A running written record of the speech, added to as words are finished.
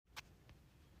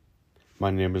My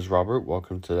name is Robert.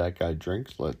 Welcome to That Guy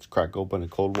Drinks. Let's crack open a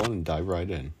cold one and dive right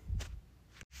in.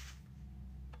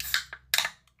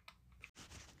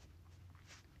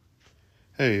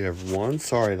 Hey everyone,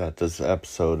 sorry that this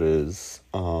episode is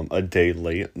a day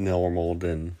late normal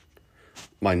than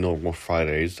my normal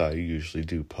Fridays that I usually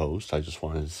do post. I just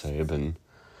wanted to say I've been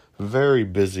very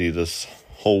busy this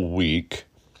whole week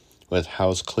with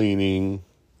house cleaning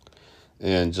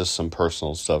and just some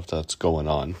personal stuff that's going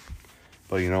on.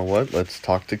 But you know what? Let's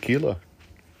talk tequila.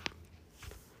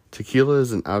 Tequila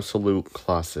is an absolute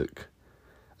classic,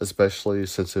 especially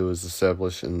since it was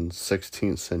established in the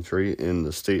 16th century in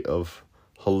the state of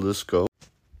Jalisco.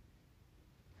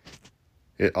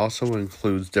 It also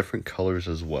includes different colors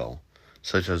as well,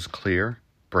 such as clear,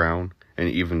 brown, and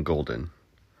even golden.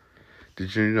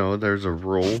 Did you know there's a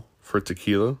rule for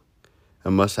tequila?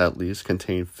 It must at least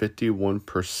contain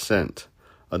 51%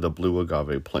 of the blue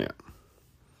agave plant.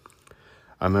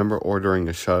 I remember ordering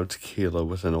a shot of tequila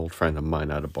with an old friend of mine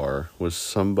at a bar, where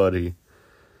somebody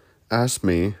asked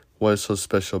me what is so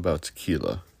special about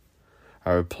tequila.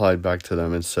 I replied back to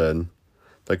them and said,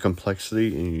 the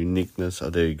complexity and uniqueness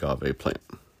of the agave plant.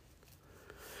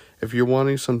 If you're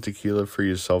wanting some tequila for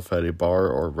yourself at a bar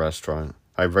or restaurant,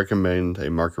 I recommend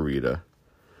a margarita.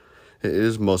 It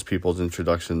is most people's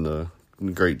introduction to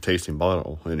a great tasting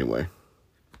bottle, anyway.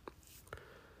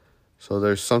 So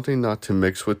there's something not to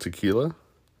mix with tequila?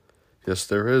 Yes,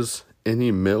 there is. Any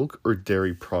milk or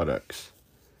dairy products.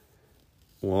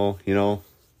 Well,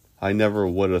 I never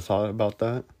would have thought about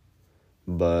that,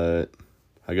 but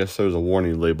I guess there's a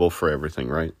warning label for everything,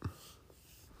 right?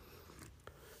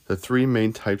 The three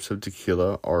main types of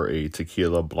tequila are a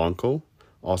tequila blanco,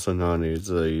 also known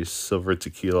as a silver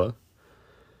tequila,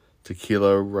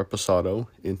 tequila reposado,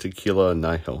 and tequila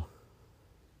añejo.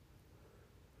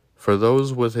 For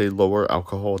those with a lower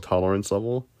alcohol tolerance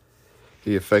level,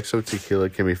 the effects of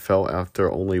tequila can be felt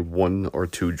after only 1 or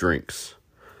 2 drinks.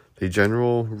 The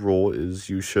general rule is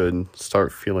you should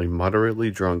start feeling moderately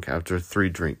drunk after 3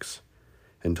 drinks,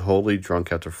 and totally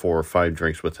drunk after 4 or 5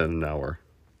 drinks within an hour.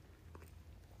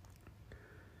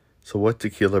 So what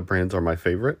tequila brands are my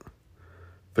favorite?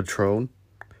 Patron,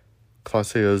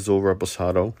 Clase Azul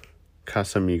Reposado,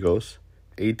 Casamigos,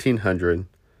 1800,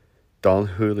 Don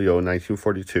Julio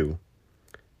 1942,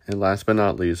 and last but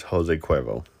not least, Jose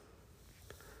Cuervo.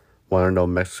 Want to know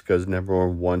Mexico's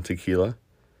 #1 tequila?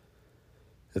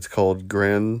 It's called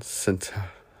Gran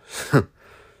Sorry,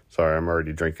 I'm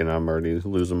already drinking. I'm already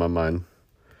losing my mind.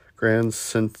 Gran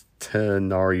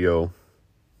Centenario.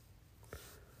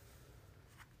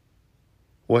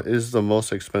 What is the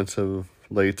most expensive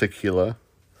late tequila?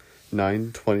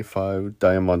 925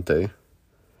 Diamante,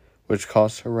 which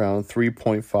costs around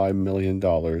 $3.5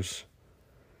 million.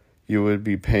 You would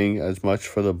be paying as much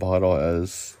for the bottle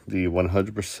as the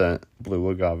 100% blue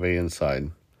agave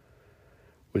inside,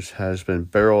 which has been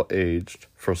barrel aged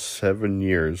for 7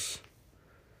 years.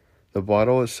 The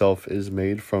bottle itself is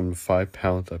made from 5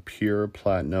 pounds of pure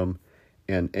platinum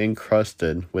and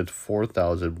encrusted with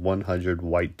 4,100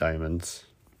 white diamonds.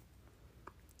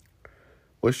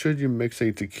 What should you mix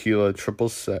a tequila triple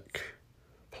sec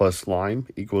plus lime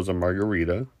equals a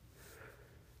margarita?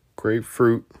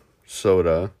 Grapefruit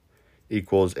soda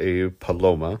equals a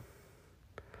paloma.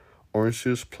 Orange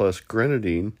juice plus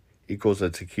grenadine equals a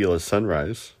tequila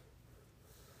sunrise.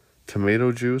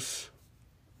 Tomato juice,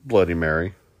 Bloody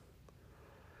Mary.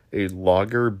 A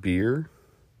lager beer,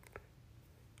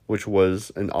 which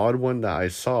was an odd one that I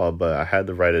saw, but I had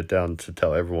to write it down to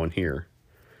tell everyone here,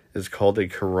 is called a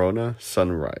Corona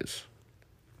Sunrise.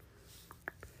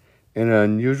 An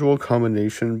unusual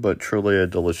combination, but truly a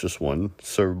delicious one.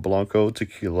 Serve Blanco,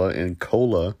 tequila, and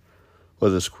cola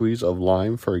with a squeeze of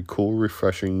lime for a cool,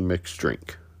 refreshing mixed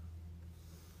drink.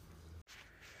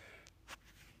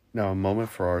 Now a moment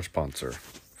for our sponsor,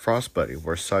 Frostbuddy,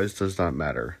 where size does not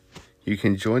matter. You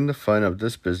can join the fun of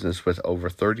this business with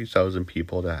over 30,000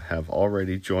 people that have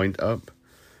already joined up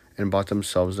and bought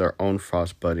themselves their own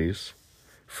Frost Buddies.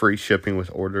 Free shipping with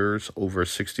orders over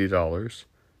 $60.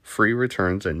 Free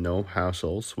returns and no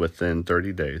hassles within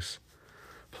 30 days.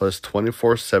 Plus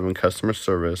 24/7 customer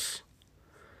service.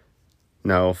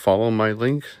 Now follow my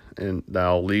link and that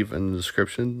I'll leave in the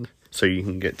description so you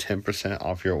can get 10%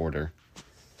 off your order.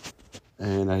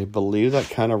 And I believe that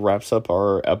kind of wraps up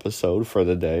our episode for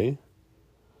the day.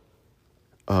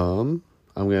 I'm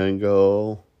going to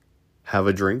go have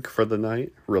a drink for the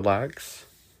night, relax,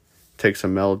 take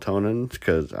some melatonin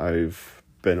because I've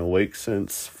been awake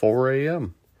since 4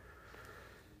 a.m.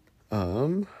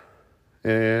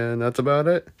 And that's about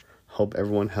it. Hope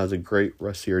everyone has a great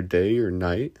rest of your day or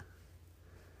night.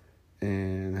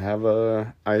 And have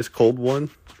a ice cold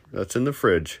one that's in the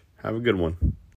fridge. Have a good one.